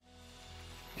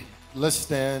Let's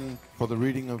stand for the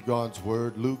reading of God's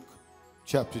word. Luke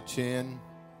chapter 10.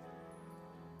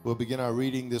 We'll begin our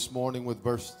reading this morning with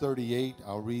verse 38.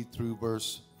 I'll read through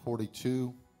verse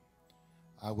 42.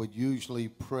 I would usually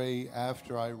pray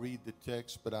after I read the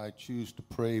text, but I choose to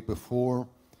pray before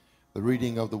the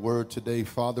reading of the word today.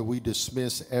 Father, we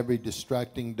dismiss every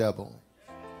distracting devil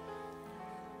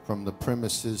from the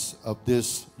premises of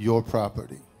this, your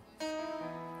property.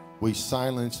 We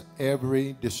silence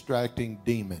every distracting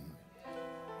demon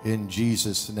in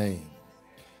Jesus' name.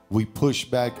 We push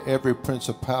back every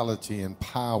principality and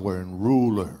power and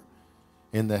ruler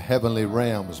in the heavenly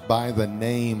realms by the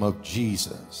name of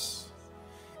Jesus.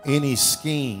 Any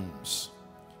schemes,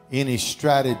 any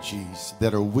strategies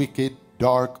that are wicked,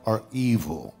 dark, or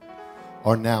evil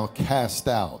are now cast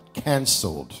out,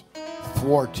 canceled,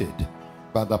 thwarted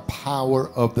by the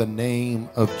power of the name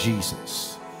of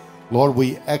Jesus. Lord,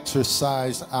 we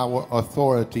exercise our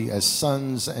authority as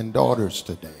sons and daughters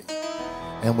today.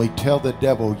 And we tell the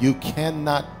devil, you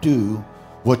cannot do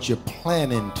what you're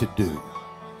planning to do.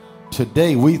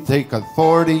 Today we take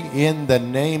authority in the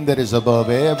name that is above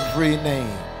every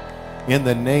name, in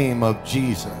the name of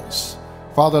Jesus.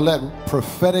 Father, let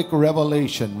prophetic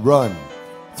revelation run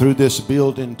through this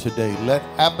building today. Let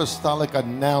apostolic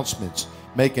announcements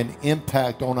make an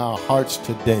impact on our hearts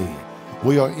today.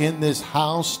 We are in this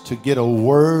house to get a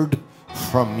word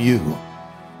from you.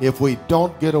 If we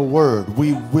don't get a word,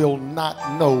 we will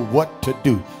not know what to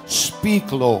do.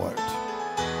 Speak, Lord.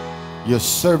 Your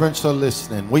servants are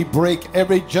listening. We break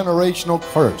every generational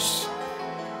curse.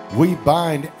 We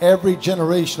bind every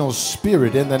generational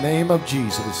spirit in the name of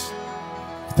Jesus.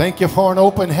 Thank you for an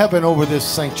open heaven over this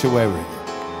sanctuary.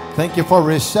 Thank you for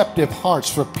receptive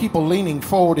hearts, for people leaning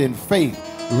forward in faith,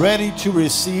 ready to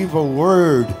receive a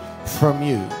word from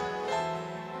you.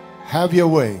 Have your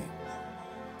way.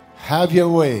 Have your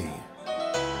way.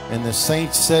 And the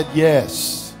saints said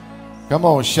yes. Come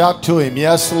on, shout to him,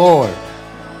 yes, Lord.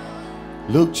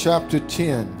 Luke chapter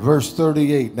 10, verse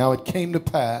 38. Now it came to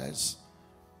pass,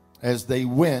 as they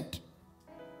went,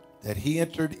 that he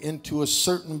entered into a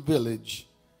certain village,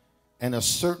 and a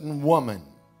certain woman,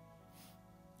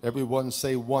 everyone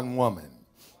say one woman,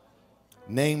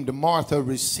 named Martha,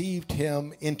 received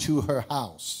him into her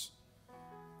house.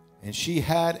 And she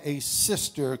had a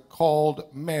sister called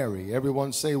Mary,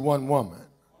 everyone say one woman,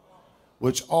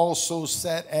 which also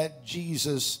sat at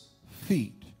Jesus'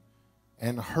 feet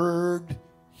and heard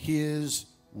his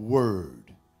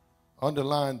word.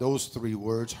 Underline those three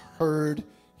words, heard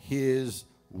his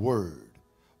word.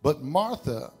 But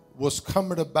Martha was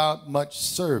cumbered about much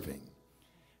serving,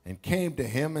 and came to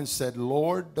him and said,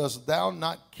 Lord, dost thou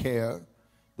not care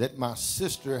that my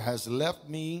sister has left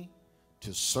me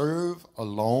to serve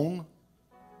alone?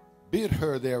 Bid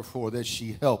her therefore that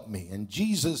she help me. And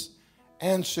Jesus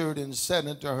answered and said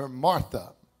unto her,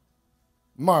 Martha,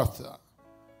 Martha,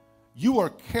 you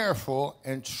are careful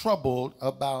and troubled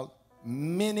about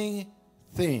many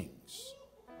things.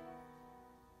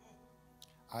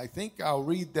 I think I'll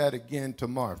read that again to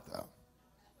Martha.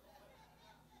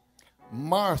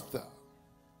 Martha,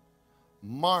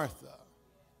 Martha,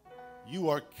 you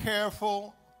are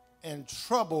careful and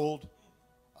troubled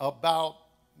about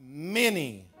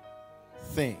many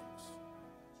things,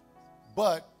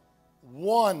 but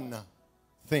one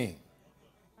thing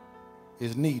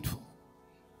is needful.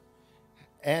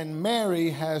 And Mary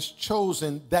has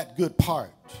chosen that good part,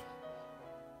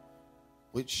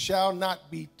 which shall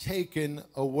not be taken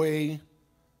away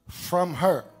from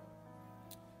her.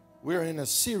 We're in a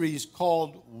series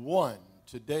called One.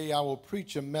 Today I will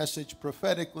preach a message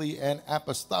prophetically and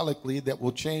apostolically that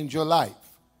will change your life,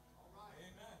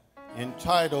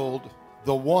 entitled,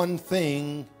 The One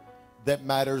Thing That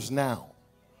Matters Now.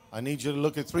 I need you to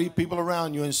look at three people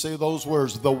around you and say those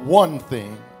words, the one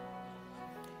thing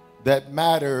that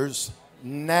matters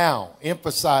now.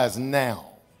 Emphasize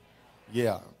now.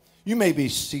 Yeah. You may be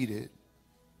seated.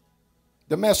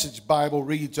 The Message Bible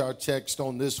reads our text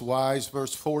on this wise,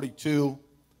 verse 42.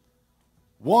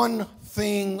 One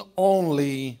thing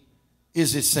only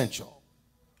is essential.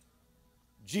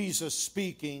 Jesus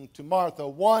speaking to Martha,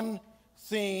 one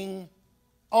thing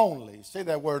only. Say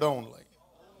that word only.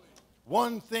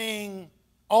 One thing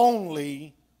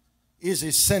only is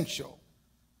essential.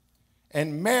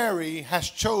 And Mary has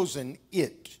chosen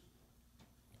it.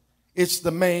 It's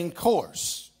the main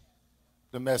course,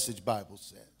 the Message Bible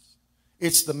says.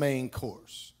 It's the main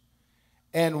course.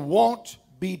 And won't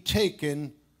be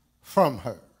taken from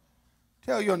her.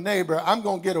 Tell your neighbor, I'm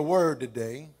going to get a word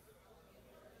today.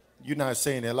 You're not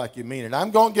saying it like you mean it.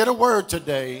 I'm going to get a word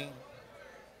today,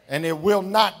 and it will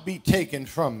not be taken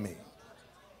from me.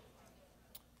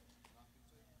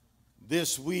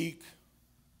 This week,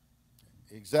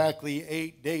 exactly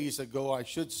 8 days ago, I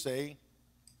should say,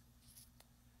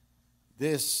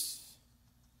 this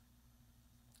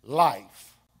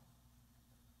life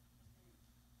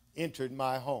entered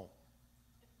my home.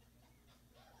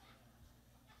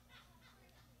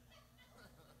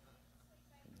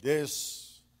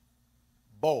 This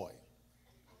boy,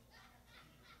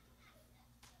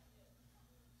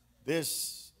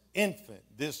 this infant,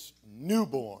 this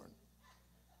newborn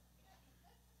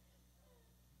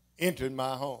entered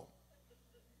my home.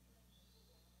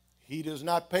 He does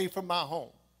not pay for my home.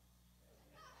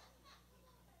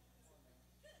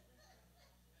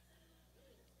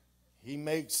 He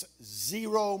makes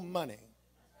zero money.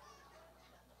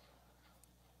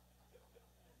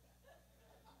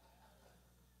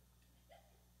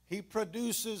 He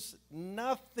produces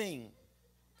nothing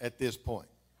at this point.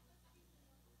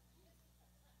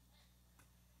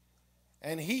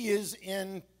 And he is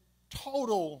in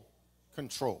total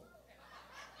control.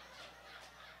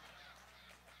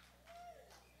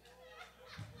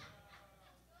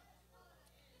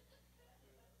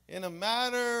 In a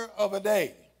matter of a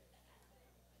day,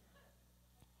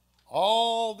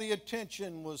 all the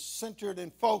attention was centered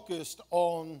and focused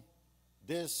on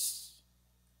this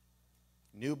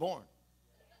newborn.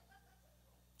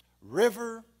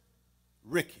 River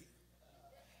Ricky.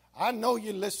 I know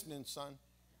you're listening, son.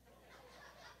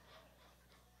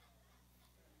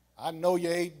 I know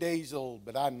you're 8 days old,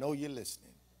 but I know you're listening.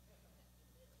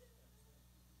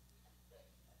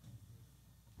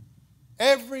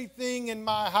 Everything in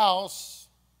my house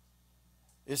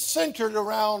is centered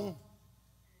around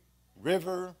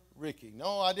River Ricky.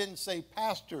 No, I didn't say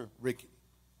Pastor Ricky.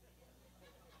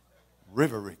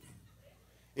 River Ricky.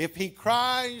 If he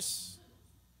cries,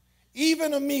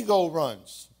 even Amigo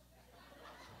runs.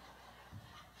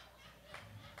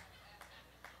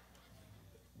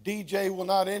 DJ will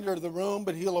not enter the room,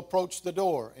 but he'll approach the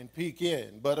door and peek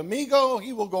in. But Amigo,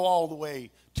 he will go all the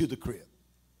way to the crib,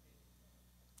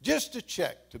 just to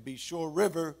check to be sure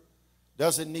River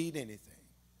doesn't need anything.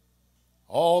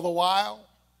 All the while,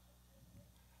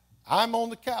 I'm on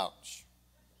the couch.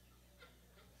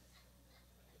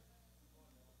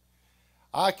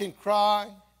 I can cry,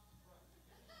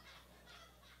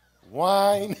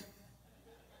 whine,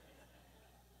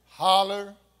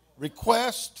 holler,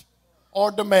 request, or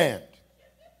demand.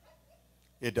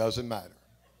 It doesn't matter.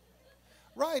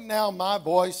 Right now, my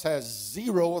voice has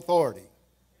zero authority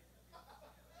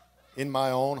in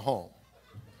my own home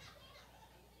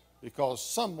because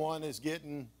someone is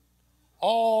getting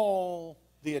all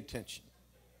the attention.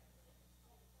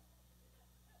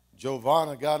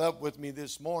 Giovanna got up with me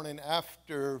this morning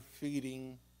after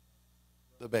feeding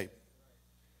the baby,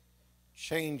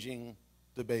 changing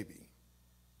the baby,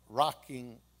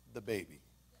 rocking the baby,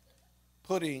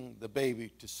 putting the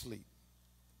baby to sleep,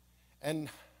 and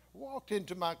walked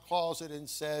into my closet and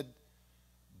said,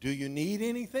 "Do you need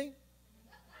anything?"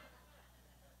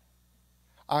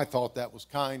 I thought that was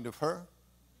kind of her.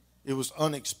 It was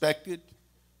unexpected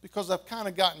because I've kind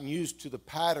of gotten used to the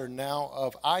pattern now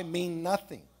of I mean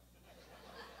nothing.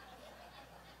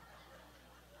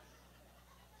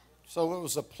 So it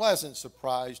was a pleasant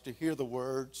surprise to hear the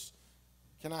words,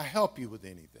 "Can I help you with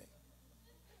anything?"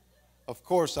 Of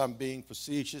course, I'm being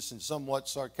facetious and somewhat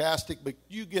sarcastic, but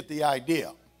you get the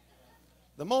idea.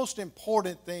 The most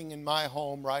important thing in my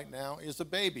home right now is a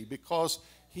baby because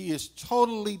he is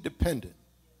totally dependent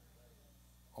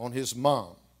on his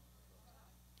mom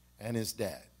and his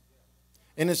dad.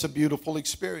 And it's a beautiful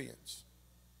experience.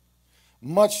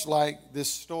 Much like this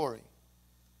story,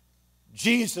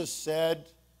 Jesus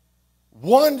said,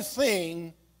 one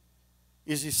thing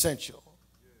is essential.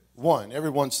 One.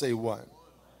 Everyone say one.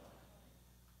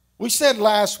 We said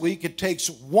last week it takes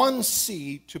one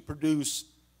seed to produce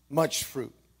much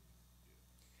fruit.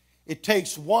 It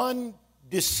takes one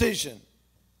decision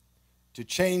to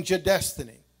change your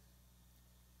destiny.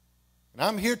 And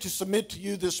I'm here to submit to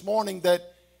you this morning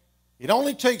that it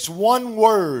only takes one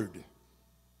word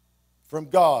from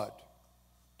God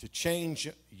to change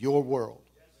your world.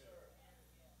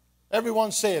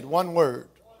 Everyone say it, one word.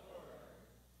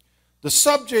 The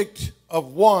subject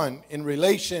of one in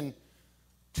relation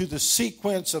to the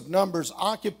sequence of numbers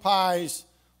occupies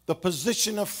the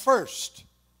position of first.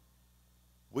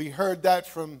 We heard that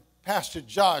from Pastor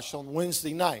Josh on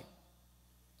Wednesday night.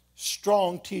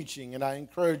 Strong teaching, and I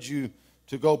encourage you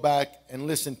to go back and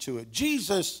listen to it.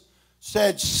 Jesus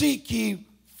said, "Seek ye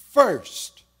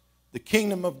first the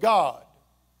kingdom of God."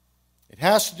 It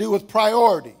has to do with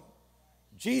priority.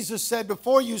 Jesus said,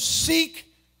 before you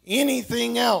seek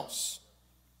anything else,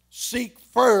 seek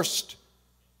first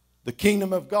the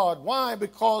kingdom of God. Why?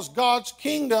 Because God's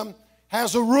kingdom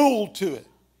has a rule to it.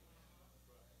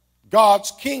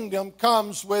 God's kingdom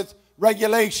comes with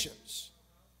regulations.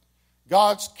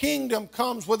 God's kingdom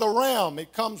comes with a realm.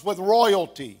 It comes with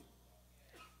royalty.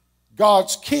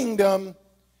 God's kingdom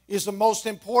is the most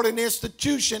important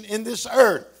institution in this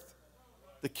earth.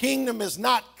 The kingdom is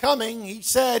not coming. He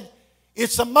said,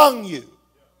 it's among you.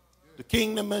 The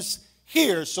kingdom is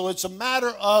here. So it's a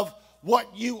matter of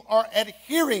what you are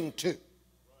adhering to.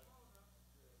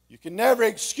 You can never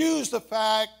excuse the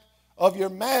fact of your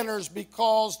manners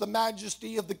because the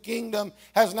majesty of the kingdom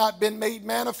has not been made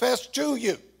manifest to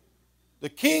you. The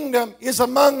kingdom is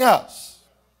among us.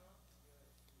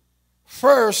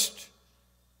 First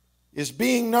is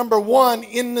being number one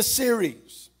in the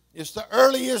series. It's the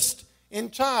earliest in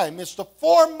time. It's the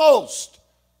foremost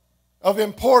of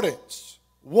importance.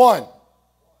 One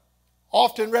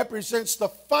often represents the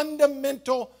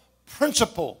fundamental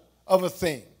principle of a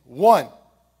thing. One.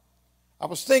 I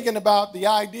was thinking about the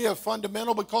idea of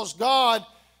fundamental because God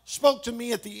spoke to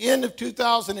me at the end of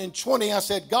 2020. I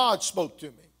said, God spoke to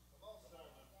me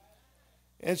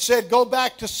and said, go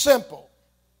back to simple.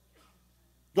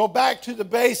 Go back to the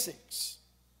basics.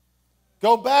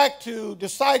 Go back to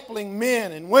discipling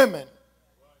men and women.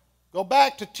 Go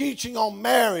back to teaching on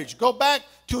marriage. Go back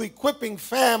to equipping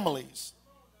families.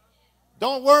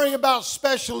 Don't worry about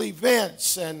special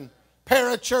events and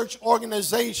parachurch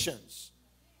organizations.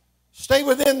 Stay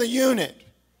within the unit.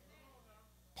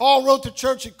 Paul wrote to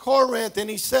church at Corinth and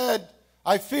he said,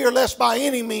 I fear lest by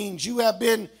any means you have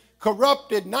been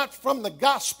corrupted, not from the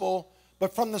gospel,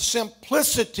 but from the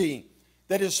simplicity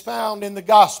that is found in the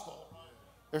gospel.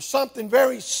 There's something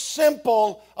very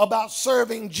simple about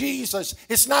serving Jesus.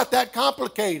 It's not that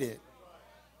complicated.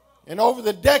 And over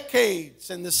the decades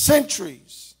and the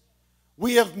centuries,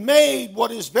 we have made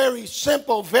what is very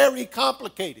simple very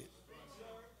complicated.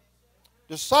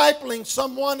 Discipling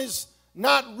someone is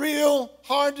not real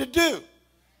hard to do.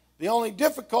 The only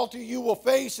difficulty you will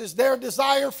face is their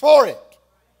desire for it.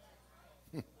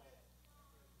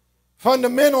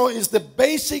 Fundamental is the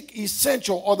basic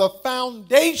essential or the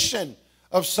foundation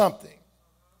of something.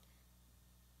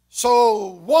 So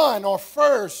one or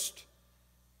first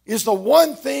is the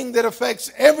one thing that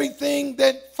affects everything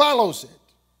that follows it.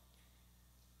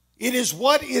 It is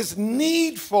what is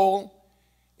needful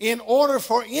in order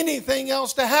for anything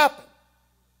else to happen.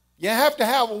 You have to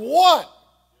have one.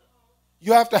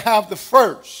 You have to have the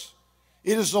first.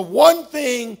 It is the one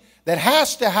thing that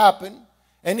has to happen,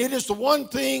 and it is the one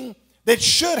thing that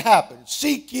should happen.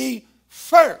 Seek ye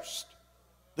first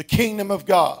the kingdom of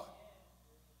God.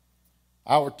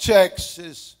 Our text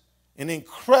is an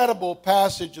incredible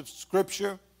passage of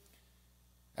Scripture.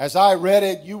 As I read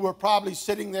it, you were probably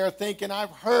sitting there thinking,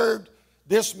 I've heard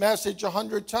this message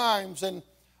 100 times, and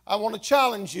I want to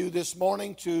challenge you this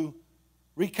morning to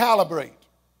recalibrate.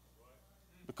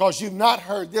 Because you've not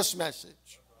heard this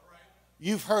message.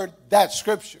 You've heard that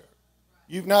Scripture.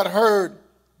 You've not heard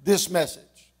this message.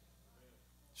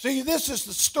 See, this is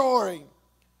the story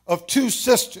of two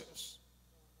sisters.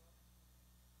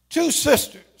 Two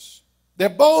sisters. They're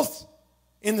both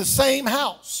in the same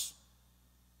house.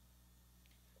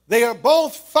 They are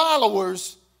both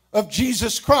followers of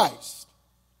Jesus Christ.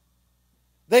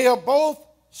 They are both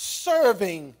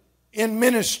serving in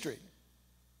ministry.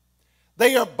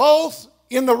 They are both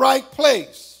in the right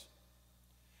place.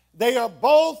 They are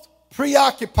both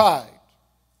preoccupied.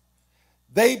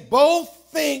 They both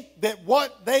think that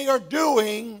what they are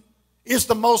doing is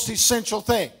the most essential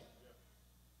thing.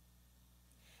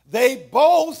 They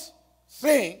both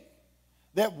think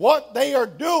that what they are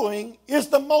doing is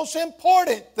the most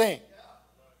important thing.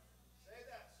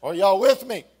 Are y'all with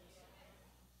me?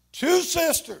 Two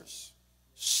sisters,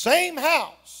 same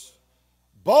house,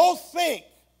 both think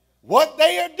what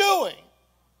they are doing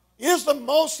is the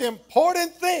most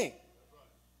important thing.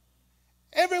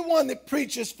 Everyone that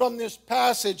preaches from this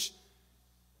passage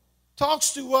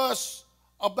talks to us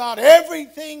about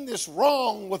everything that's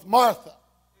wrong with Martha.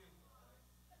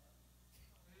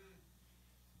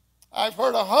 I've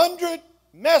heard 100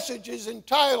 messages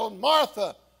entitled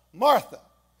Martha, Martha.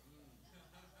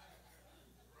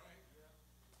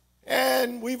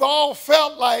 And we've all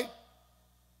felt like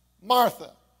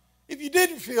Martha. If you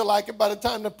didn't feel like it, by the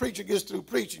time the preacher gets through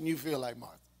preaching, you feel like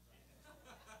Martha.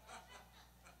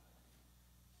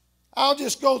 I'll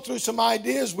just go through some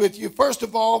ideas with you. First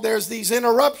of all, there's these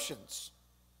interruptions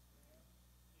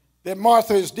that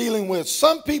Martha is dealing with.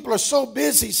 Some people are so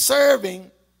busy serving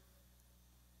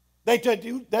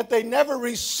that they never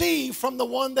receive from the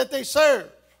one that they serve.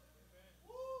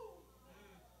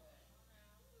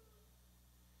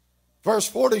 Verse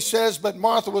 40 says, but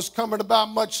Martha was cumbered about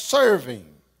much serving,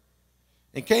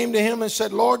 and came to him and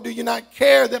said, Lord, do you not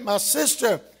care that my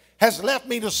sister has left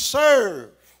me to serve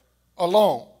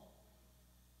alone?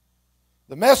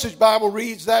 The Message Bible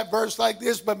reads that verse like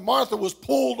this, but Martha was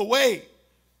pulled away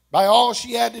by all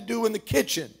she had to do in the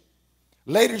kitchen.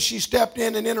 Later she stepped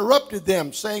in and interrupted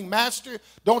them, saying, Master,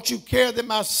 don't you care that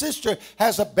my sister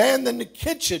has abandoned the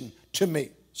kitchen to me?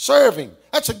 Serving,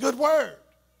 that's a good word.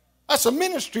 That's a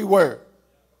ministry word.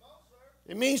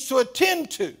 It means to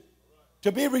attend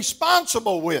to be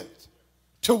responsible with,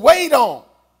 to wait on.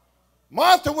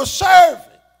 Martha was serving.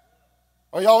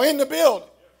 Are y'all in the building?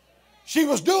 She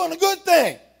was doing a good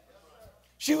thing.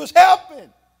 She was helping.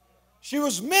 She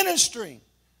was ministering.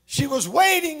 She was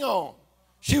waiting on.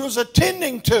 She was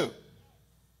attending to.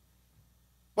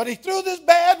 But he threw this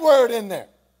bad word in there.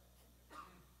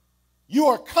 You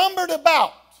are cumbered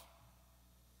about.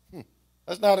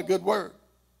 That's not a good word.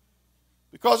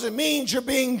 Because it means you're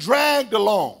being dragged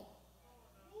along.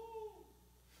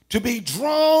 To be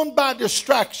drawn by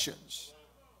distractions.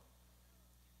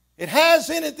 It has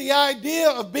in it the idea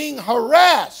of being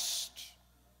harassed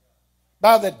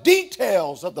by the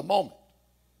details of the moment.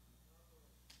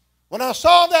 When I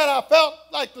saw that, I felt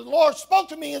like the Lord spoke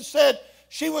to me and said,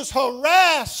 she was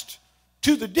harassed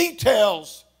to the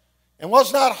details and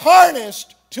was not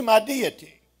harnessed to my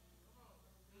deity.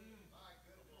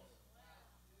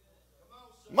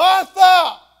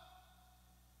 Martha,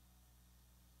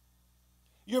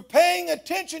 you're paying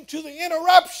attention to the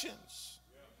interruptions.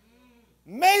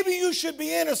 Maybe you should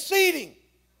be interceding.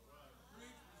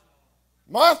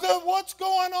 Martha, what's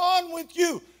going on with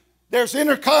you? There's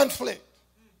inner conflict.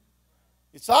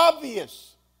 It's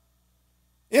obvious.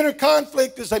 Inner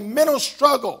conflict is a mental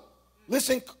struggle.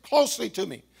 Listen closely to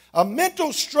me. A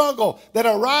mental struggle that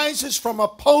arises from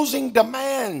opposing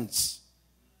demands.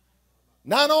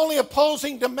 Not only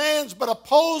opposing demands, but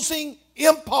opposing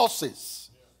impulses.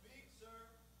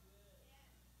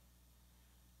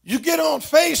 You get on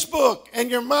Facebook and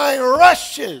your mind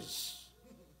rushes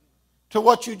to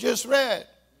what you just read.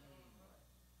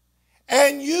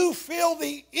 And you feel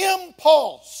the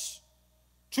impulse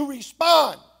to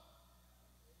respond.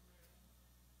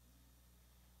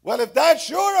 Well, if that's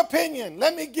your opinion,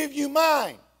 let me give you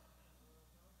mine.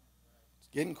 It's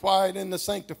getting quiet in the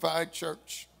sanctified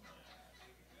church.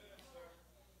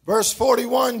 Verse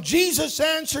 41, Jesus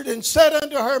answered and said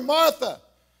unto her, Martha,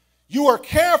 you are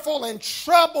careful and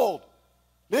troubled,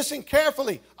 listen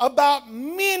carefully, about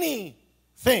many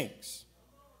things.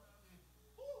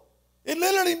 It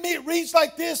literally reads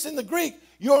like this in the Greek.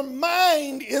 Your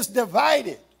mind is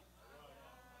divided.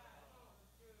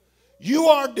 You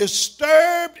are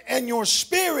disturbed and your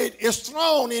spirit is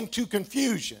thrown into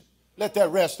confusion. Let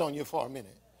that rest on you for a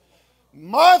minute.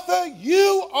 Martha,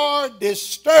 you are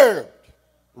disturbed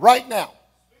right now.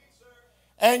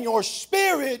 And your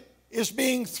spirit is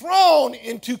being thrown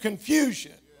into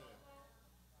confusion.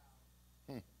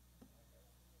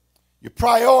 Your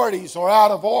priorities are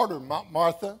out of order,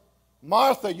 Martha.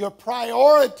 Martha, your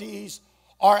priorities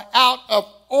are out of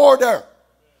order.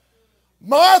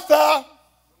 Martha,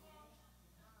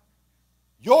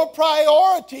 your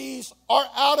priorities are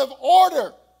out of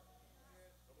order.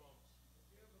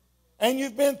 And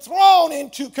you've been thrown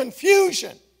into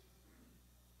confusion.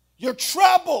 You're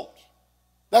troubled.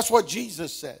 That's what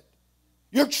Jesus said.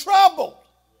 You're troubled.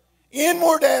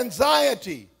 Inward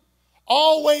anxiety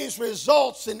always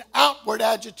results in outward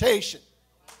agitation.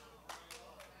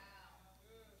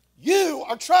 You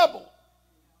are troubled.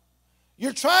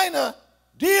 You're trying to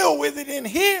deal with it in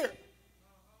here.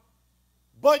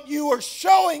 But you are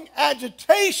showing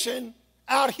agitation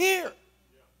out here.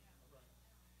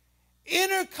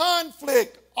 Inner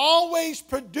conflict always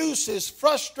produces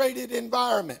frustrated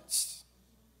environments.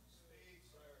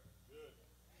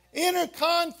 Inner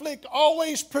conflict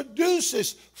always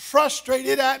produces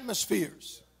frustrated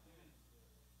atmospheres.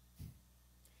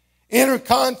 Inner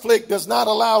conflict does not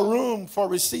allow room for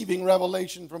receiving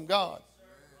revelation from God.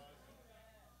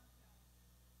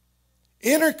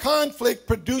 Inner conflict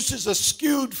produces a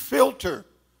skewed filter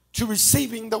to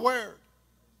receiving the word.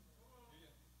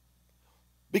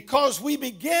 Because we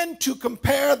begin to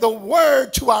compare the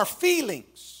word to our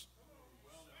feelings.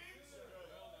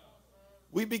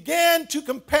 We began to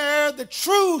compare the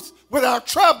truth with our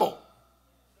trouble.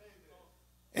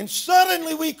 And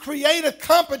suddenly we create a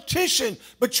competition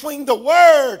between the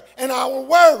word and our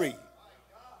worry.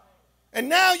 And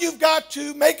now you've got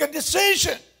to make a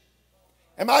decision.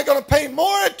 Am I going to pay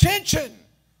more attention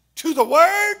to the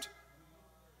word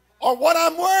or what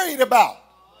I'm worried about?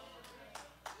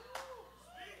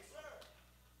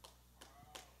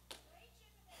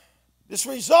 This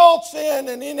results in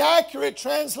an inaccurate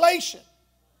translation.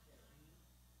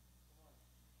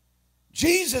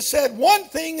 Jesus said one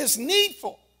thing is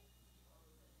needful,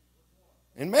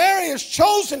 and Mary has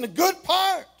chosen the good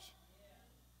part.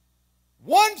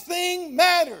 One thing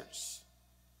matters.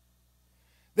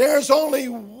 There's only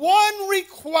one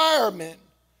requirement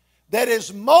that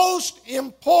is most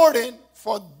important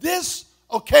for this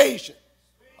occasion.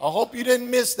 I hope you didn't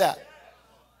miss that.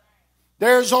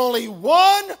 There's only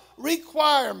one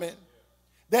requirement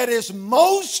that is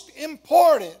most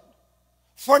important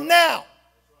for now.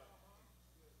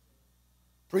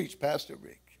 Preach, Pastor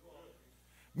Rick.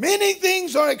 Many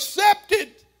things are accepted.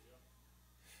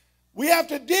 We have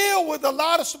to deal with a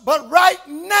lot of, but right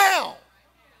now,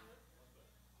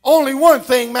 only one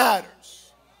thing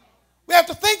matters. We have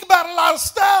to think about a lot of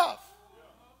stuff.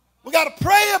 We got to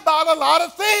pray about a lot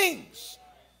of things.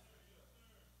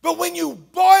 But when you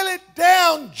boil it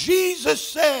down, Jesus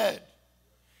said,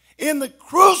 in the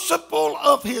crucible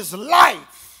of his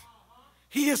life,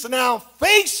 he is now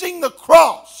facing the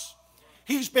cross.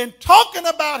 He's been talking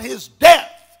about his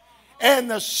death, and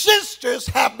the sisters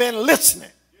have been listening.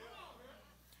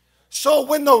 So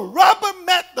when the rubber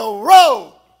met the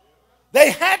road,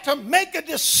 they had to make a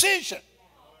decision.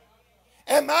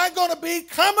 Am I going to be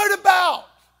cumbered about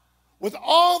with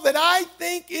all that I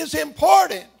think is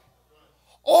important?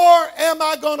 Or am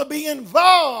I going to be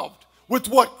involved with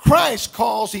what Christ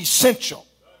calls essential?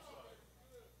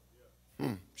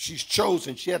 She's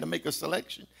chosen. She had to make a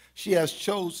selection. She has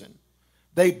chosen.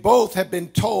 They both have been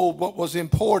told what was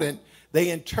important.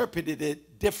 They interpreted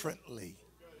it differently.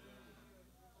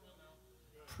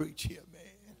 Preach here,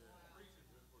 man.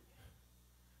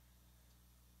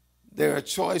 There are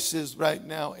choices right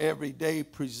now every day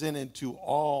presented to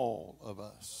all of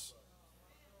us.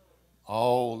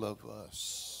 All of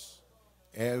us.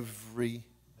 Every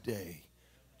day.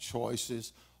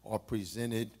 Choices are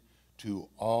presented to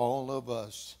all of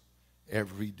us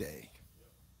every day.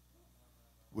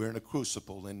 We're in a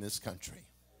crucible in this country.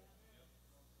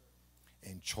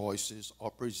 And choices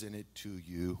are presented to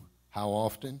you how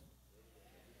often?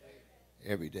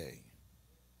 Every day.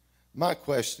 My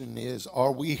question is,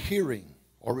 are we hearing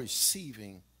or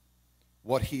receiving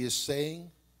what he is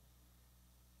saying?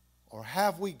 Or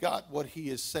have we got what he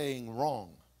is saying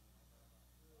wrong?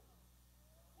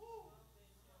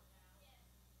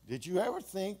 Did you ever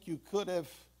think you could have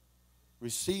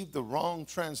received the wrong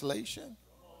translation?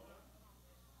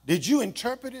 Did you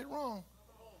interpret it wrong?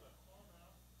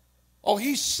 Oh,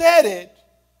 he said it,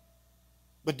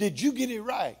 but did you get it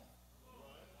right?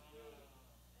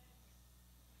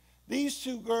 These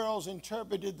two girls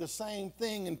interpreted the same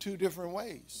thing in two different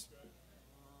ways.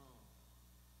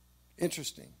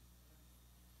 Interesting.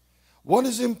 What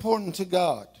is important to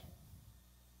God?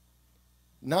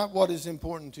 Not what is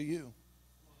important to you.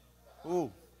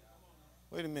 Oh,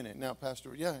 wait a minute now,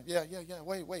 Pastor. Yeah.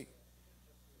 Wait.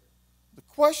 The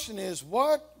question is,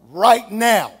 what right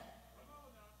now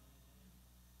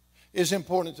is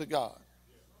important to God?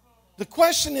 The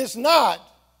question is not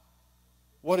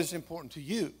what is important to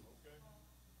you.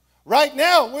 Right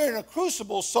now, we're in a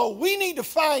crucible, so we need to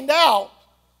find out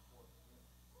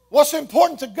what's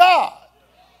important to God.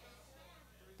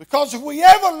 Because if we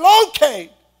ever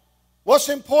locate what's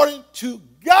important to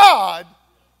God,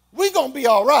 we're going to be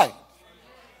all right.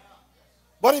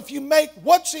 But if you make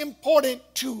what's important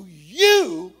to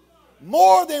you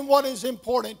more than what is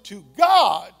important to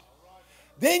God,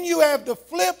 then you have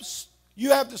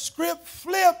the script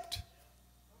flipped,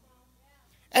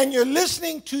 and you're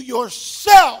listening to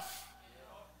yourself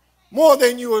more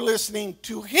than you are listening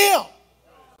to him.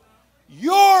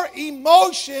 Your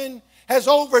emotion has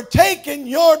overtaken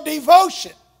your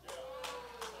devotion.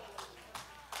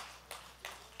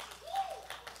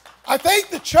 I think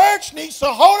the church needs to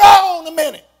hold on a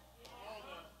minute.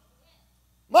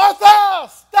 Martha,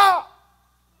 stop.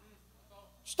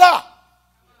 Stop.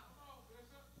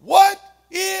 What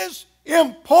is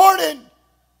important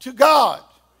to God?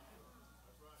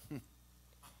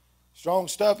 Strong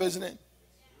stuff, isn't it?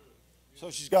 So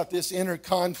she's got this inner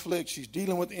conflict. She's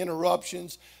dealing with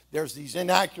interruptions. There's these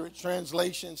inaccurate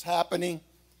translations happening.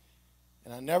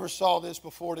 And I never saw this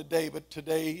before today, but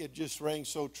today it just rang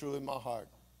so true in my heart.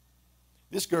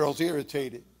 This girl's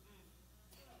irritated.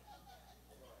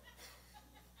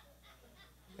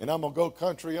 And I'm going to go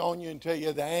country on you and tell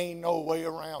you there ain't no way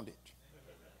around it.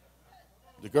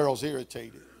 The girl's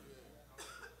irritated.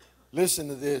 Listen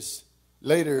to this.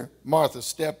 Later, Martha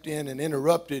stepped in and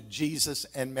interrupted Jesus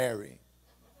and Mary.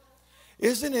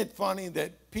 Isn't it funny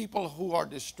that people who are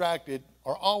distracted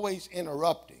are always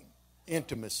interrupting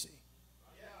intimacy?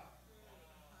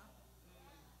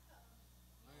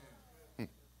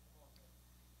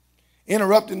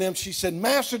 interrupting them, she said,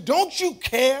 Master, don't you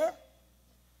care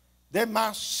that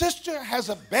my sister has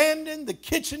abandoned the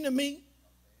kitchen to me?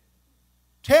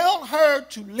 Tell her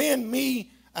to lend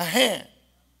me a hand.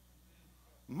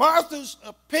 Martha's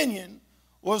opinion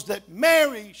was that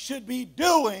Mary should be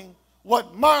doing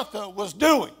what Martha was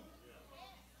doing.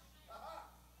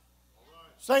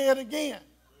 Say it again.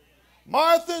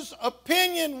 Martha's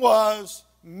opinion was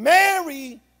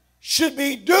Mary should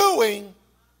be doing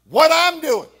what I'm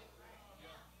doing.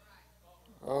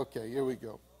 Okay, here we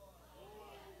go.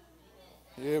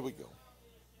 Here we go.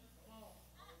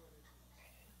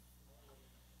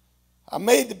 I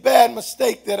made the bad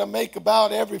mistake that I make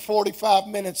about every 45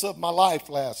 minutes of my life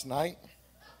last night.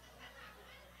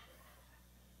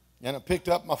 And I picked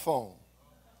up my phone.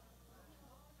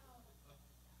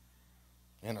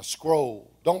 And I scrolled.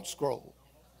 Don't scroll.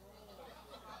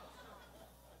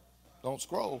 Don't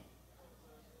scroll.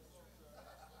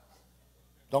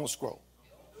 Don't scroll.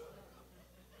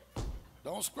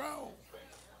 Don't scroll.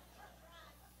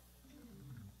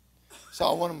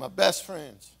 Saw one of my best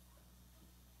friends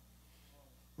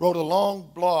wrote a long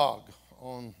blog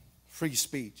on free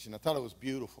speech, and I thought it was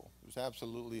beautiful. It was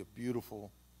absolutely a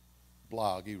beautiful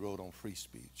blog he wrote on free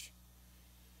speech.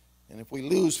 And if we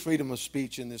lose freedom of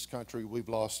speech in this country, we've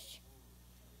lost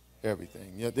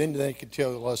everything. Yeah, then they can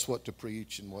tell us what to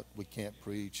preach and what we can't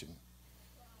preach, and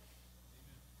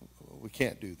we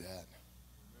can't do that.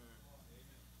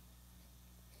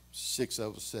 6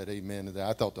 of us said amen to that.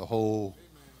 I thought the whole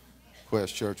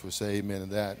Quest Church would say amen to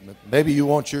that. Maybe you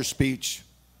want your speech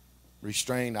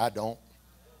restrained. I don't.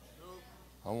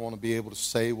 I want to be able to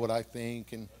say what I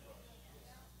think,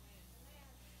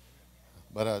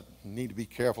 but I need to be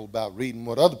careful about reading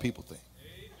what other people think.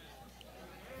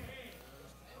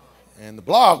 And the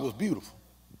blog was beautiful.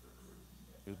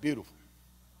 It was beautiful.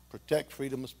 Protect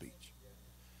freedom of speech.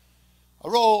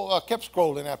 I kept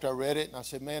scrolling after I read it, and I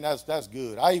said, man, that's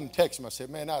good. I even texted him. I said,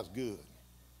 man, that's good.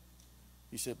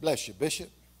 He said, bless you, Bishop.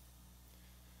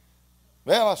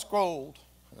 Well, I scrolled,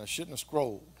 and I shouldn't have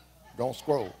scrolled. Don't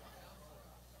scroll.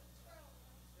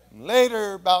 And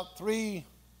later, about 3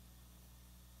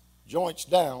 joints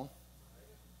down,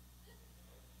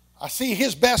 I see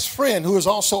his best friend, who is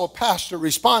also a pastor,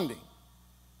 responding.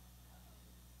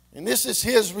 And this is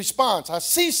his response. I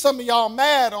see some of y'all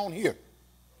mad on here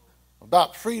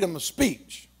about freedom of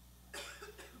speech.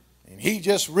 And he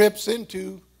just rips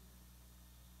into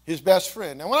his best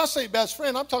friend. Now, when I say best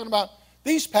friend, I'm talking about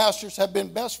these pastors have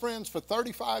been best friends for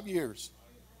 35 years.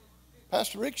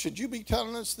 Pastor Rick, should you be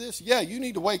telling us this? Yeah, you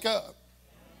need to wake up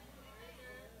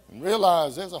and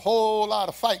realize there's a whole lot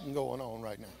of fighting going on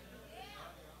right now.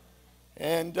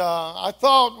 And I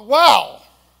thought, wow,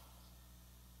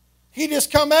 he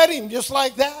just come at him just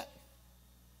like that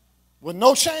with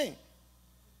no shame.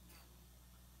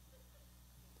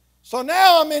 So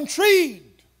now I'm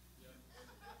intrigued.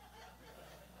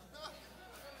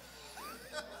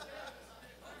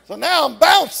 So now I'm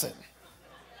bouncing.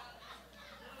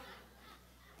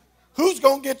 Who's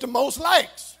going to get the most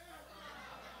likes?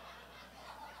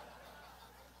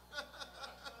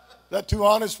 Is that too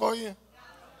honest for you?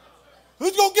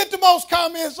 Who's going to get the most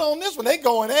comments on this one? They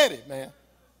going at it, man.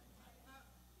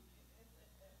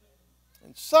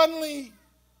 And suddenly,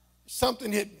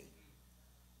 something hit me.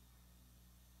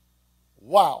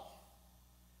 Wow.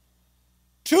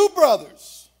 2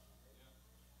 brothers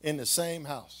in the same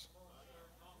house.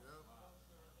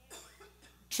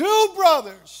 2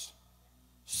 brothers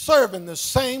serving the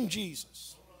same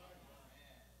Jesus.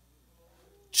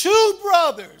 2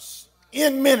 brothers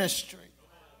in ministry.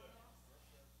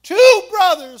 2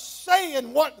 brothers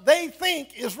saying what they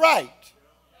think is right.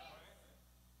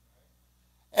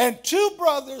 And 2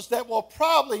 brothers that will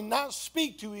probably not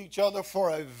speak to each other for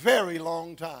a very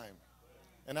long time.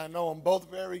 And I know them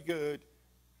both very good,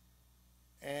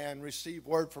 and received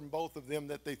word from both of them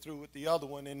that they threw with the other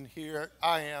one. And here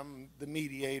I am, the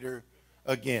mediator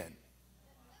again.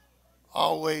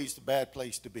 Always the bad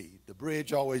place to be. The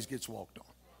bridge always gets walked on.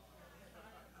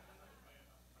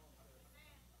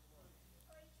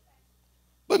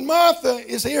 But Martha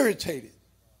is irritated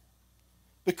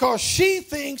because she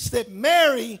thinks that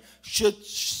Mary should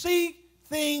see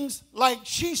things like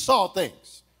she saw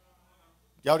things.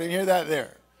 Y'all didn't hear that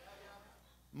there.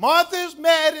 Martha's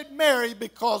mad at Mary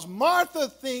because Martha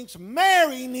thinks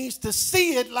Mary needs to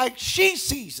see it like she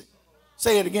sees it.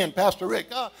 Say it again, Pastor Rick.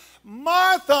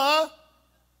 Martha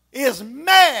is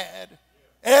mad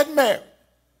at Mary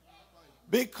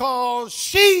because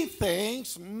she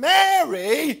thinks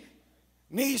Mary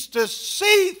needs to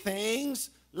see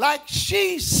things like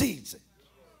she sees it.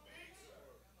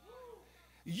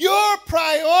 Your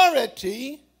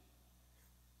priority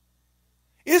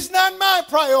is not my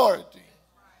priority.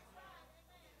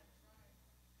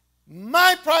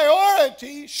 My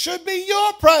priority should be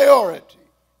your priority.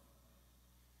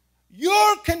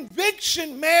 Your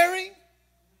conviction, Mary,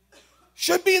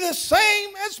 should be the same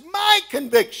as my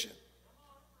conviction.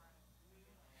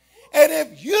 And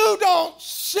if you don't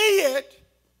see it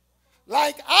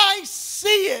like I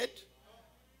see it,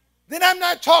 then I'm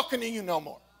not talking to you no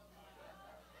more.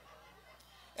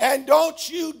 And don't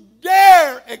you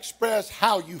dare express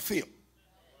how you feel.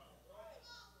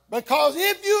 Because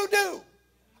if you do,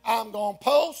 I'm going to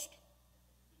post.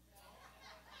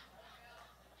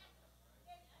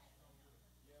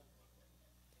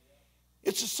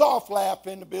 It's a soft laugh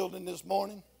in the building this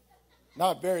morning.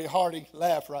 Not very hearty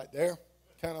laugh right there.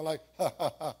 Kind of like, ha,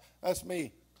 ha, ha, that's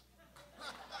me.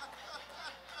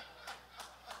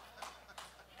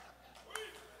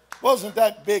 Wasn't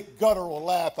that big guttural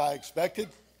laugh I expected.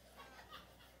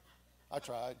 I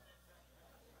tried.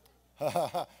 Ha, ha,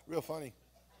 ha, real funny.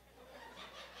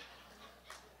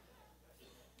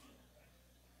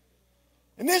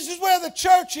 And this is where the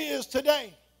church is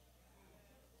today.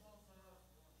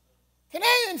 Can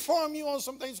I inform you on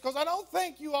some things? Because I don't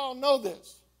think you all know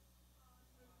this.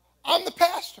 I'm the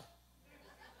pastor.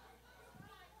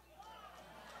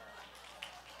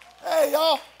 Hey,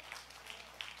 y'all.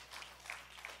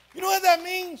 You know what that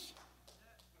means?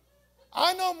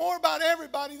 I know more about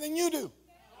everybody than you do.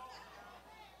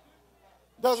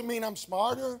 Doesn't mean I'm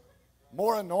smarter,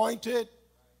 more anointed.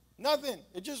 Nothing.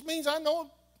 It just means I know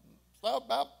stuff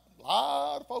about a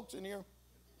lot of folks in here.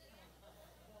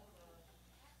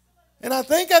 And I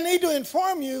think I need to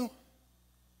inform you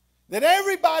that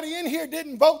everybody in here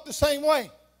didn't vote the same way.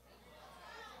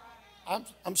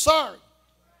 I'm sorry.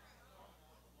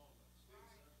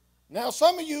 Now,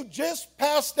 some of you just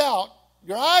passed out.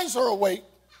 Your eyes are awake,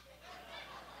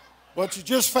 but you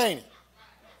just fainted.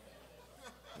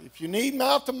 If you need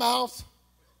mouth to mouth,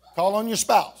 call on your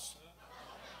spouse.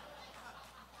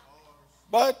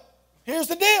 But here's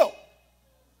the deal.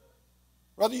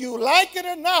 Whether you like it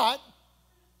or not,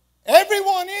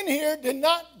 everyone in here did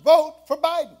not vote for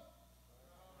Biden.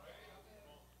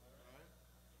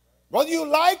 Whether you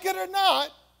like it or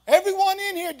not, everyone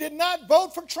in here did not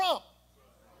vote for Trump.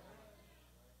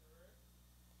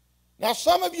 Now,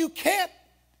 some of you can't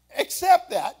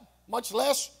accept that, much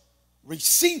less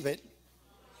receive it.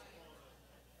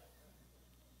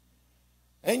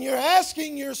 And you're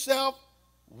asking yourself,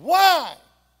 why?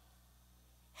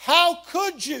 How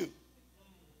could you?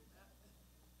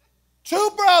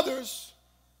 Two brothers,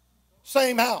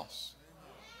 same house.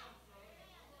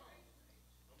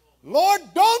 Lord,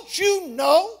 don't you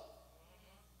know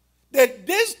that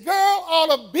this girl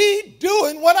ought to be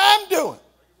doing what I'm doing?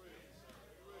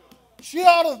 She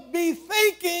ought to be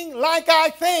thinking like I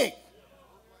think.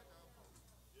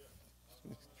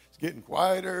 It's getting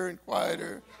quieter and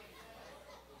quieter.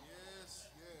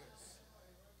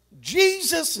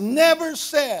 Jesus never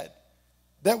said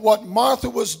that what Martha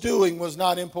was doing was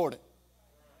not important.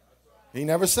 He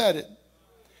never said it.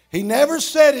 He never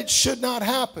said it should not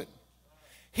happen.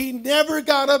 He never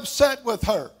got upset with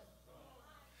her.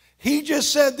 He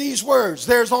just said these words,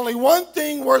 there's only one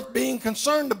thing worth being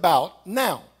concerned about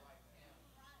now.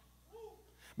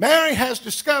 Mary has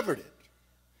discovered it,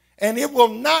 and it will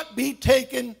not be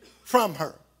taken from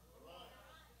her.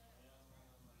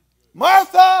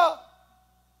 Martha,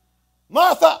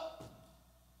 Martha,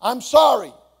 I'm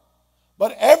sorry,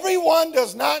 but everyone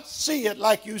does not see it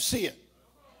like you see it.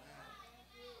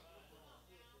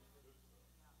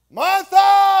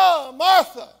 Martha,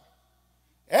 Martha,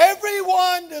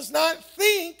 everyone does not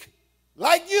think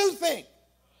like you think.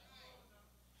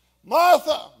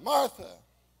 Martha, Martha,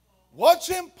 what's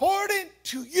important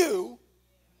to you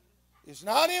is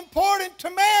not important to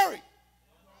Mary.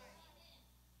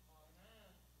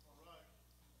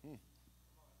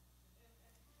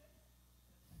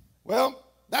 Well,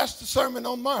 that's the sermon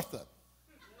on Martha.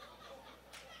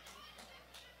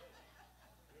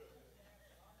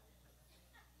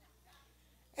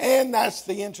 And that's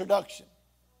the introduction.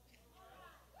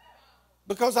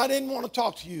 Because I didn't want to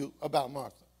talk to you about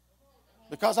Martha.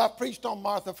 Because I've preached on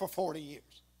Martha for 40 years.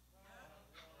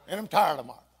 And I'm tired of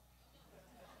Martha.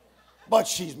 But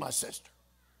she's my sister.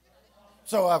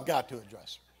 So I've got to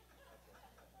address her.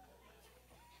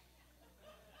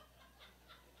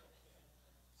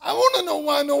 I want to know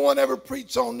why no one ever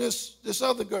preached on this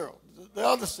other girl, the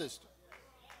other sister,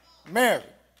 Mary.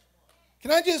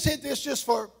 Can I just hit this just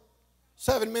for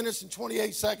 7 minutes and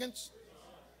 28 seconds?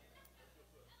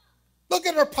 Look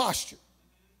at her posture.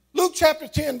 Luke chapter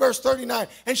 10, verse 39.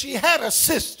 And she had a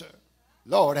sister,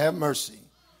 Lord have mercy,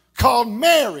 called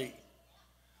Mary,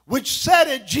 which sat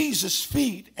at Jesus'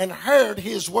 feet and heard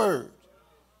his word.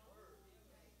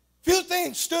 Few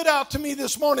things stood out to me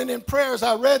this morning in prayer as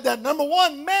I read that. Number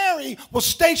one, Mary was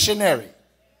stationary.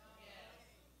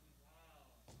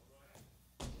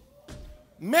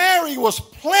 Mary was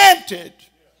planted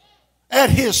at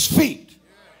his feet.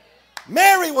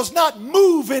 Mary was not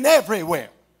moving everywhere.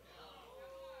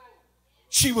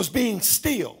 She was being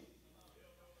still.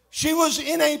 She was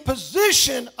in a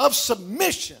position of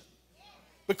submission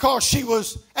because she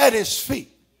was at his feet.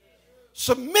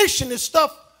 Submission is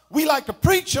stuff we like to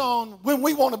preach on when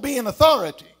we want to be in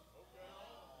authority.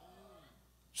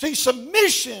 See,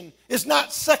 submission is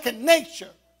not second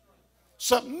nature.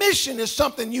 Submission is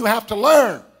something you have to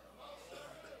learn.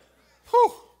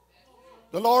 Whew.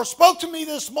 The Lord spoke to me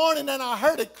this morning and I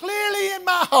heard it clearly in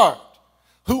my heart.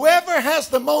 Whoever has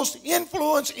the most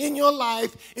influence in your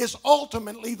life is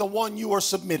ultimately the one you are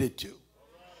submitted to.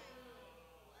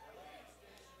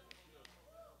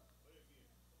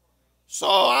 So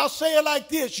I'll say it like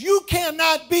this. You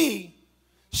cannot be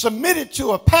submitted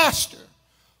to a pastor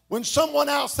when someone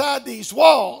outside these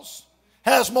walls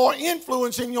has more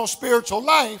influence in your spiritual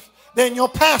life than your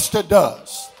pastor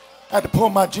does. I had to pull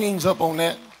my jeans up on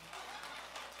that.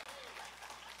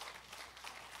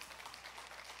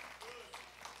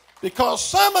 Because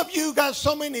some of you got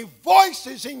so many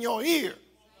voices in your ear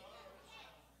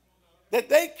that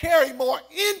they carry more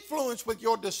influence with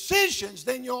your decisions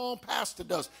than your own pastor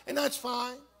does. And that's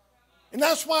fine. And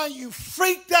that's why you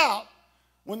freaked out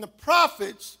when the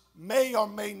prophets may or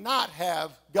may not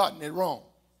have gotten it wrong.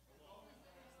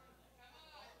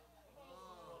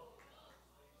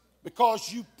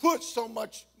 Because you put so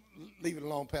much, leave it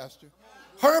alone, Pastor.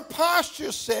 Her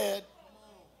posture said,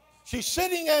 she's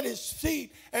sitting at his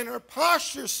feet, and her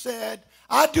posture said,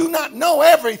 I do not know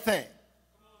everything.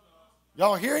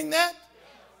 Y'all hearing that?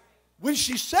 When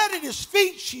she sat at his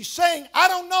feet, she's saying, I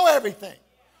don't know everything.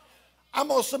 I'm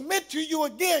going to submit to you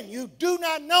again. You do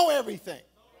not know everything.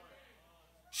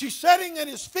 She's sitting at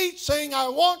his feet saying, I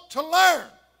want to learn.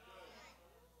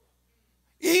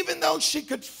 Even though she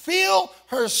could feel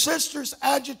her sister's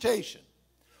agitation,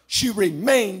 she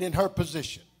remained in her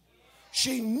position.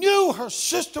 She knew her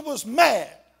sister was mad,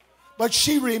 but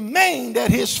she remained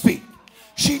at his feet.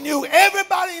 She knew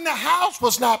everybody in the house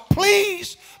was not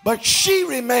pleased, but she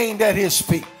remained at his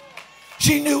feet.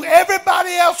 She knew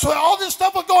everybody else, all this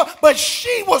stuff was going, but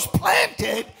she was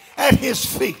planted at his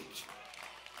feet.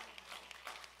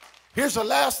 Here's the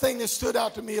last thing that stood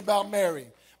out to me about Mary.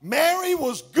 Mary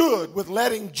was good with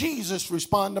letting Jesus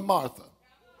respond to Martha.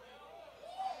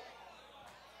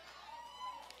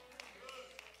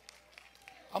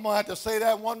 I'm going to have to say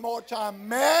that one more time.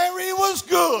 Mary was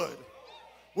good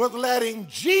with letting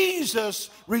Jesus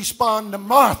respond to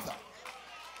Martha.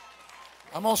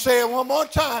 I'm going to say it one more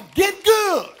time. Get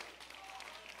good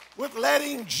with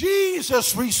letting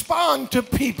Jesus respond to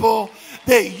people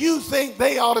that you think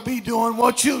they ought to be doing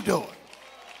what you're doing.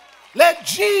 Let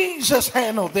Jesus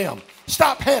handle them.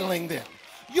 Stop handling them.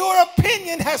 Your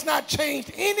opinion has not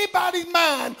changed anybody's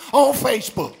mind on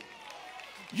Facebook.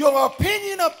 Your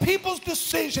opinion of people's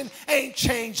decision ain't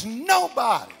changed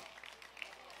nobody.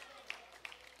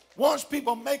 Once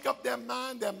people make up their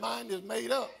mind is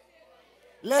made up.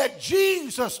 Let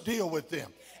Jesus deal with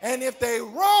them. And if they're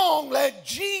wrong, let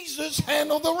Jesus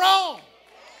handle the wrong.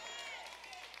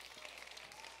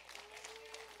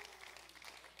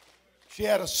 She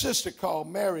had a sister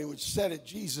called Mary, which sat at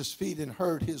Jesus' feet and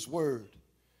heard his word.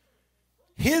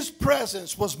 His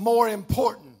presence was more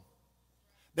important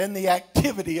than the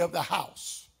activity of the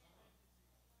house.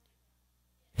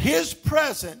 His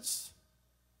presence,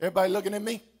 everybody looking at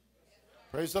me?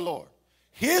 Praise the Lord.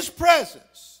 His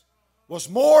presence was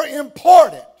more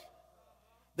important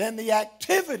than the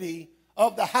activity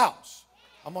of the house.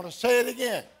 I'm going to say it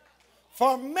again.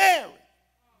 For Mary,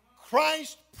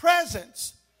 Christ's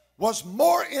presence was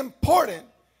more important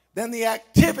than the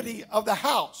activity of the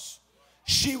house.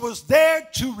 She was there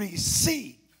to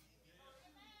receive.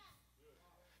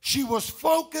 She was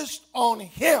focused on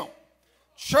him.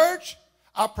 Church,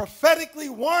 I prophetically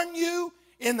warn you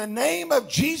in the name of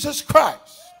Jesus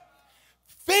Christ.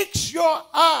 Fix your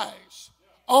eyes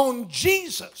on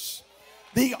Jesus,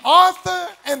 the author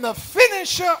and the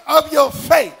finisher of your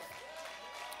faith,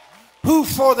 who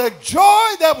for the joy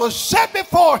that was set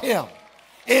before him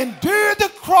endured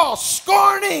the cross,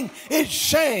 scorning its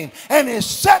shame, and is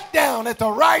set down at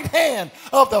the right hand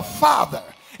of the Father.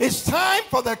 It's time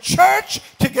for the church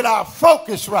to get our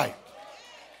focus right.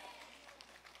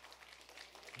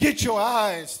 Get your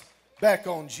eyes back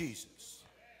on Jesus.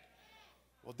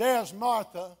 Well, there's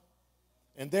Martha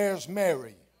and there's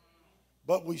Mary.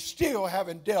 but we still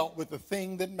haven't dealt with the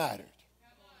thing that mattered.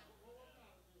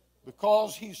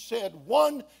 Because he said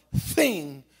one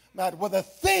thing mattered. Well, the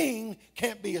thing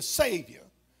can't be a Savior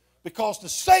because the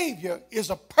Savior is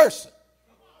a person.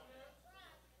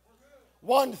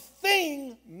 One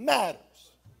thing matters.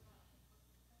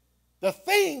 The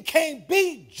thing can't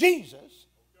be Jesus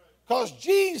because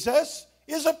Jesus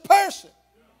is a person.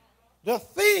 The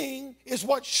thing is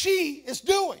what she is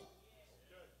doing.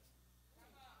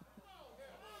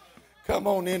 Come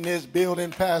on in this building,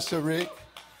 Pastor Rick.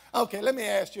 Okay, let me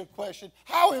ask you a question.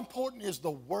 How important is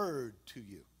the word to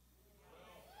you?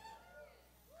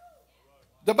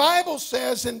 The Bible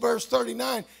says in verse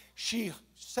 39, she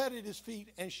sat at his feet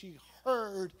and she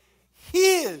heard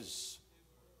his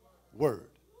word.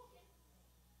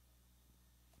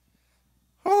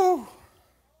 Oh,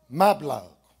 my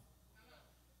blog,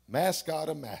 Mascot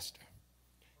of Master,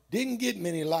 didn't get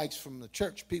many likes from the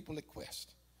church people at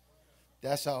Quest.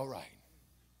 That's all right.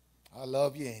 I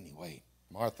love you anyway,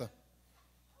 Martha.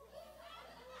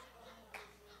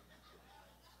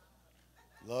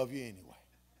 Love you anyway.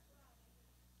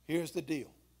 Here's the deal.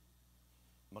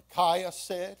 Micaiah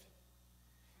said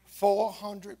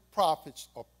 400 prophets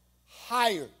are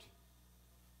hired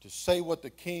to say what the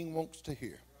king wants to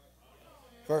hear.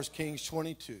 1 Kings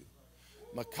 22.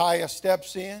 Micaiah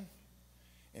steps in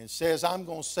and says, I'm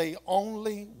going to say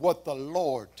only what the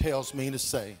Lord tells me to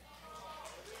say.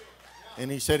 And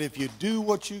he said, if you do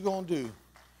what you're going to do,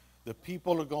 the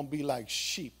people are going to be like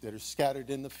sheep that are scattered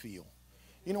in the field.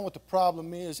 You know what the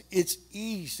problem is? It's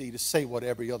easy to say what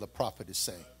every other prophet is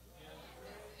saying.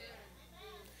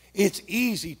 It's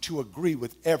easy to agree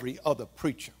with every other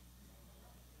preacher.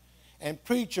 And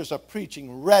preachers are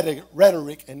preaching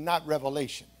rhetoric and not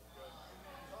revelation.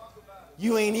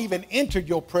 You ain't even entered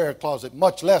your prayer closet,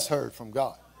 much less heard from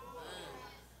God.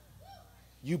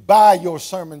 You buy your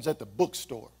sermons at the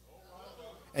bookstore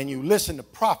and you listen to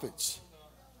prophets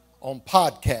on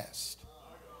podcasts.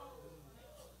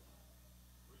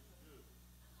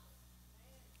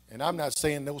 And I'm not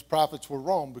saying those prophets were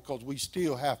wrong because we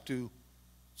still have to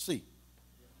see.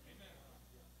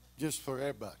 Just for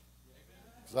everybody.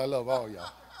 Because I love all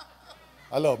y'all.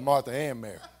 I love Martha and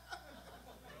Mary.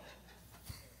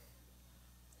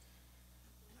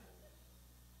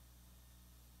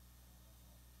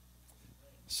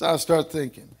 So I start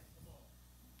thinking,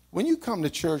 when you come to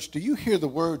church, do you hear the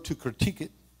word to critique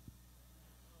it?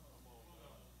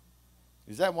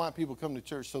 Is that why people come to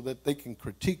church? So that they can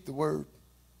critique the word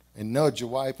and nudge your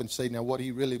wife and say, now what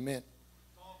he really meant?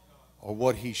 Or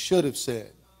what he should have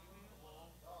said?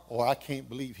 Or I can't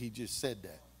believe he just said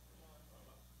that.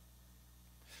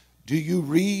 Do you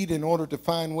read in order to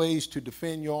find ways to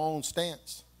defend your own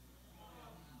stance?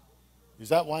 Is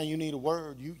that why you need a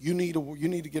word? You need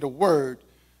to get a word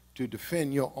to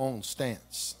defend your own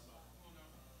stance.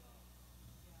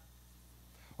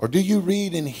 Or do you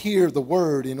read and hear the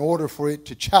word in order for it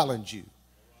to challenge you,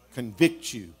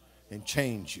 convict you, and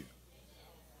change you?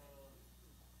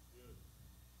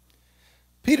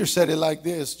 Peter said it like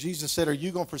this. Jesus said, are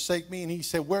you going to forsake me? And he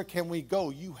said, where can we go?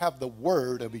 You have the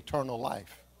word of eternal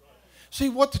life. See,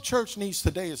 what the church needs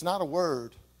today is not a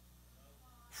word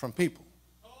from people.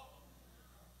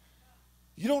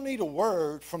 You don't need a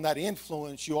word from that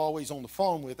influence you're always on the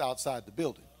phone with outside the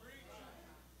building.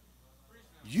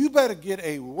 You better get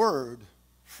a word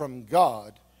from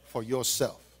God for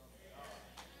yourself.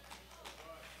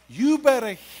 You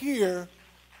better hear,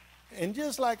 and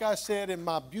just like I said in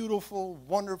my beautiful,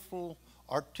 wonderful,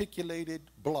 articulated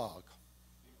blog,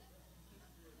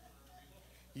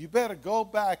 you better go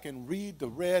back and read the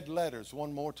red letters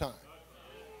one more time.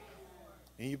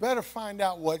 And you better find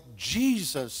out what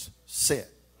Jesus said.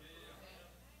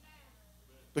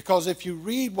 Because if you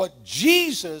read what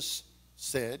Jesus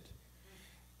said,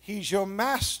 he's your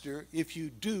master if you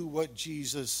do what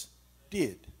Jesus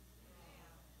did.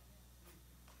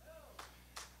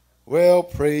 Well,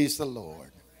 praise the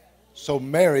Lord. So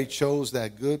Mary chose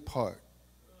that good part.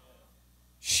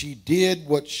 She did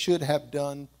what should have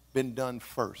been done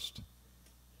first.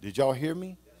 Did y'all hear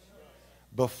me?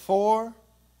 Before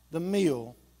the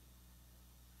meal,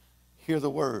 hear the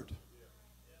word.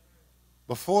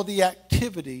 Before the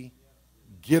activity,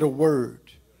 get a word.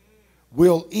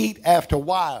 We'll eat after a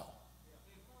while.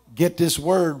 Get this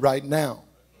word right now.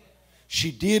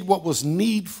 She did what was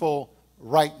needful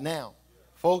right now.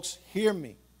 Folks, hear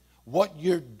me. What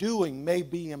you're doing may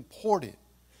be important,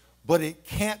 but it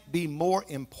can't be more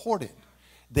important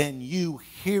than you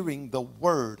hearing the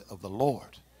word of the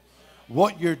Lord.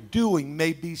 What you're doing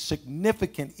may be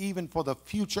significant even for the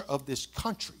future of this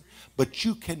country, but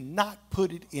you cannot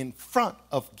put it in front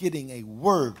of getting a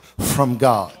word from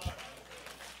God.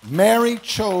 Mary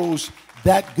chose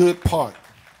that good part.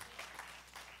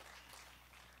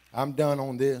 I'm done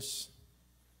on this.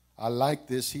 I like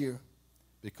this here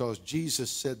because Jesus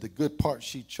said the good part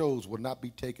she chose will not be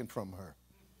taken from her.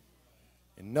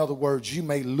 In other words, you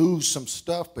may lose some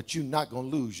stuff, but you're not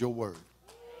going to lose your word.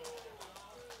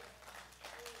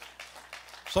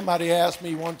 Somebody asked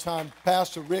me one time,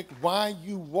 Pastor Rick, why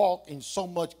you walk in so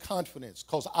much confidence?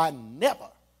 Because I never,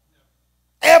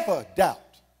 ever doubt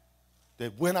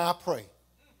that when I pray,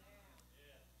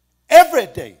 every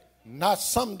day, not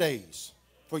some days,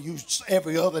 for you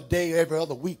every other day, every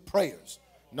other week prayers.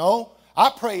 No, I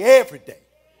pray every day.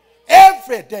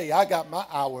 Every day I got my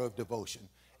hour of devotion.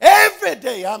 Every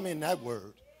day I'm in that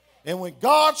word. And when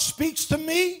God speaks to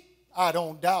me, I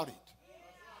don't doubt it.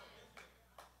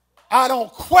 I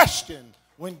don't question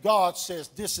when God says,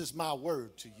 this is my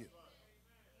word to you.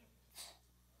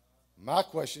 My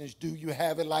question is, do you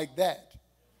have it like that?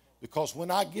 Because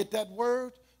when I get that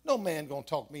word, no man going to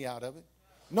talk me out of it.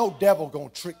 No devil going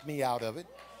to trick me out of it.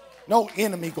 No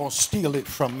enemy going to steal it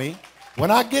from me.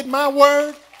 When I get my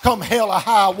word, come hell or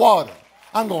high water,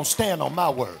 I'm going to stand on my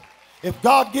word. If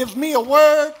God gives me a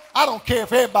word, I don't care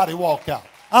if everybody walk out.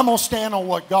 I'm going to stand on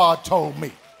what God told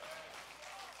me.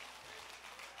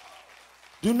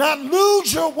 Do not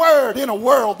lose your word in a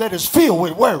world that is filled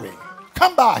with worry.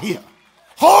 Come by here.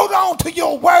 Hold on to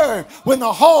your word when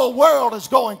the whole world is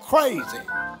going crazy.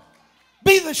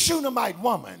 Be the Shunammite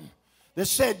woman that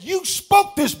said, you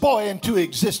spoke this boy into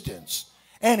existence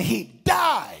and he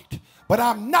died, but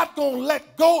I'm not going to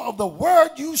let go of the word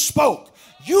you spoke.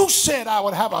 You said I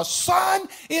would have a son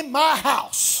in my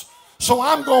house. So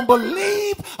I'm going to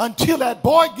believe until that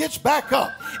boy gets back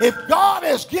up. If God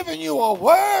has given you a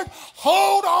word,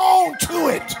 hold on to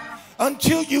it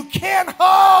until you can't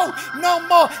hold no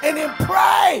more. And then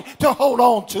pray to hold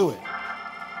on to it.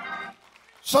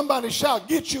 Somebody shout,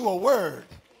 get you a word.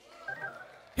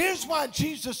 Here's why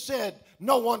Jesus said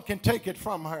no one can take it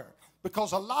from her.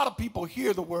 Because a lot of people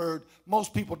hear the word.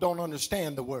 Most people don't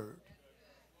understand the word.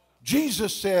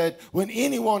 Jesus said, when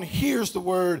anyone hears the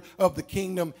word of the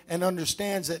kingdom and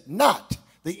understands it not,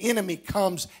 the enemy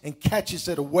comes and catches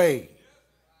it away.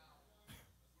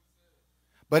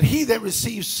 But he that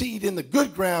receives seed in the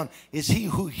good ground is he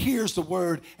who hears the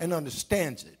word and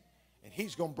understands it. And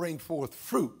he's going to bring forth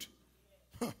fruit.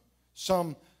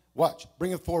 Some, watch,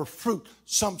 bringing forth fruit.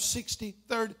 Some 60,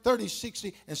 30,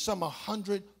 60, and some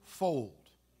 100-fold.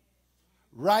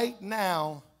 Right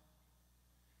now,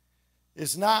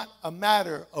 it's not a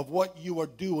matter of what you are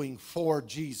doing for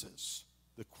Jesus.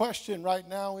 The question right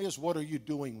now is, what are you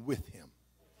doing with him?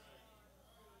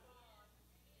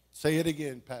 Say it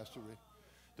again, Pastor Rick.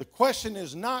 The question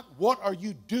is not, what are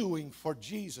you doing for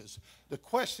Jesus? The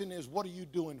question is, what are you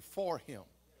doing for him?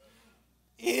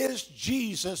 Is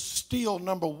Jesus still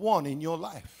number one in your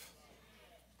life?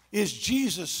 Is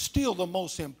Jesus still the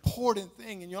most important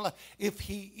thing in your life? If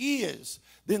he is,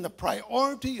 then the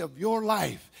priority of your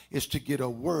life is to get a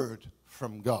word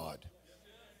from God.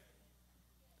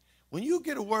 When you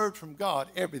get a word from God,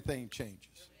 everything changes.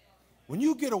 When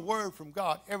you get a word from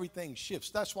God, everything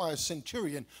shifts. That's why a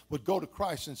centurion would go to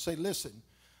Christ and say, listen,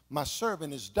 my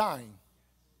servant is dying.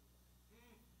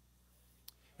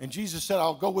 And Jesus said,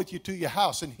 I'll go with you to your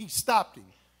house. And he stopped him.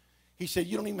 He said,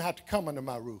 you don't even have to come under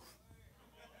my roof.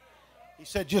 He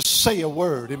said, just say a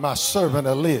word and my servant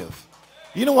will live.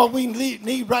 You know what we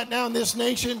need right now in this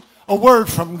nation? A word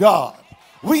from God.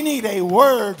 We need a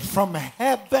word from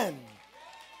heaven.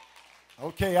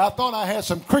 Okay, I thought I had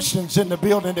some Christians in the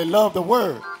building that love the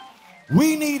word.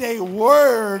 We need a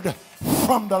word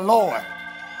from the Lord.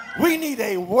 We need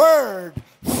a word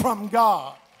from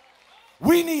God.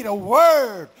 We need a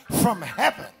word from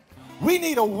heaven. We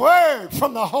need a word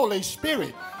from the Holy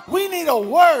Spirit. We need a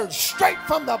word straight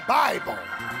from the Bible,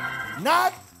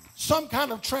 not some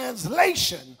kind of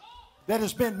translation that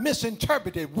has been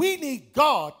misinterpreted. We need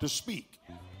God to speak.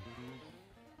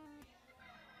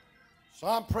 So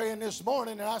I'm praying this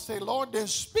morning and I say, Lord, then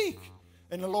speak.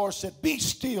 And the Lord said, be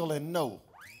still and know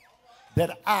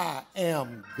that I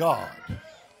am God.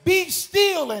 Be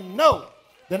still and know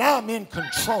that I'm in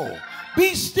control.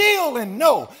 Be still and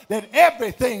know that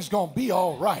everything's going to be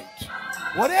all right.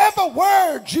 Whatever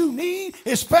word you need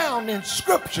is found in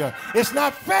Scripture. It's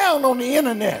not found on the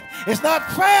internet. It's not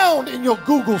found in your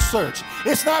Google search.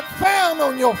 It's not found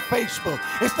on your Facebook.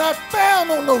 It's not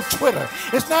found on no Twitter.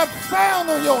 It's not found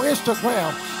on your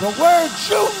Instagram. The word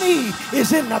you need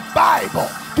is in the Bible.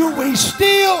 Do we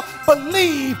still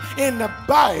believe in the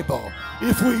Bible?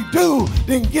 If we do,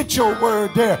 then get your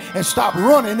word there and stop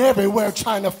running everywhere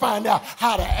trying to find out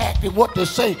how to act and what to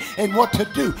say and what to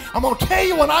do. I'm going to tell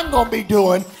you what I'm going to be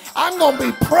doing. I'm going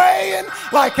to be praying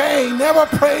like I ain't never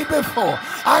prayed before.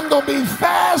 I'm going to be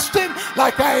fasting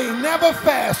like I ain't never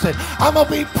fasted. I'm going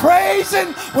to be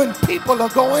praising when people are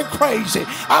going crazy.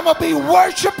 I'm going to be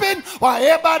worshiping while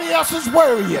everybody else is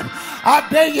worrying. I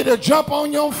dare you to jump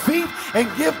on your feet and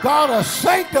give God a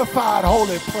sanctified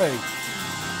holy praise.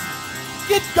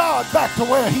 Get God back to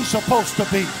where he's supposed to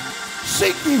be.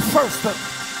 Seek ye first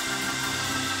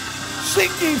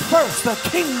the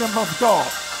kingdom of God.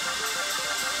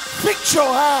 Fix your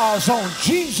eyes on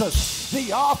Jesus,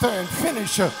 the author and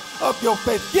finisher of your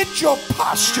faith. Get your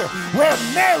posture where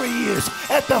Mary is,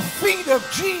 at the feet of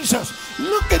Jesus,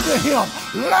 looking to him,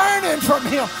 learning from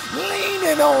him,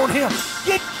 leaning on him.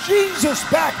 Get Jesus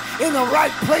back in the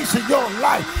right place in your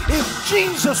life. If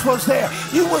Jesus was there,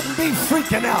 you wouldn't be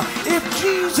freaking out. If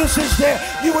Jesus is there,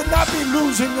 you would not be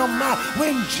losing your mind.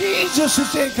 When Jesus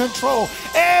is in control,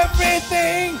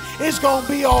 everything is going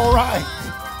to be all right.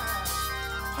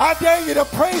 I dare you to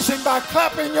praise him by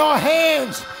clapping your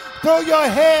hands. Throw your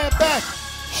head back.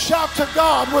 Shout to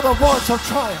God with a voice of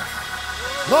triumph.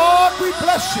 Lord, we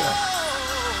bless you.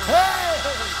 Hey.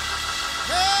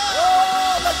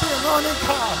 Oh, let the anointing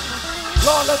come.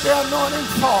 Lord, let the anointing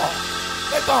fall.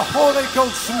 Let the Holy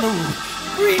Ghost move.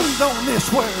 Breathe on this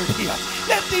word here.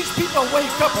 Let these people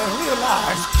wake up and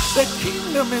realize the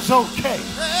kingdom is okay.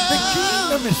 The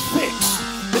kingdom is fixed.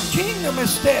 The kingdom is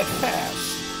steadfast.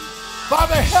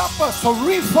 Father, help us to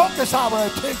refocus our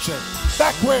attention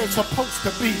back where it's supposed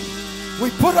to be. We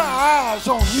put our eyes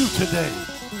on you today.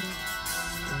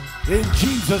 In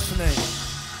Jesus'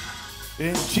 name.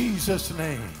 In Jesus'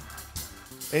 name.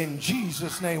 In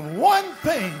Jesus' name. One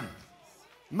thing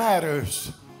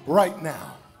matters right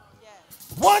now.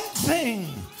 One thing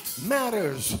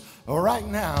matters right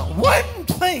now. One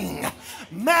thing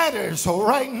matters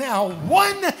right now.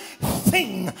 One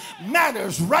thing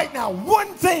matters right now. One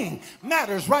thing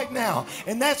matters right now.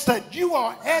 And that's that you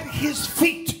are at his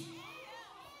feet.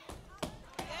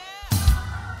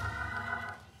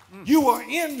 You are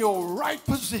in your right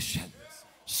position.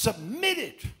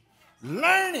 Submitted.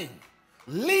 Learning.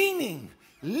 Leaning.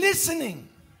 Listening.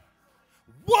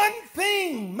 One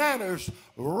thing matters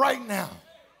right now.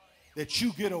 That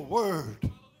you get a word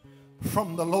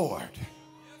from the Lord.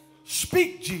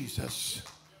 Speak, Jesus.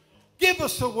 Give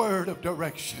us a word of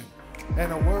direction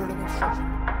and a word of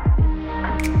instruction.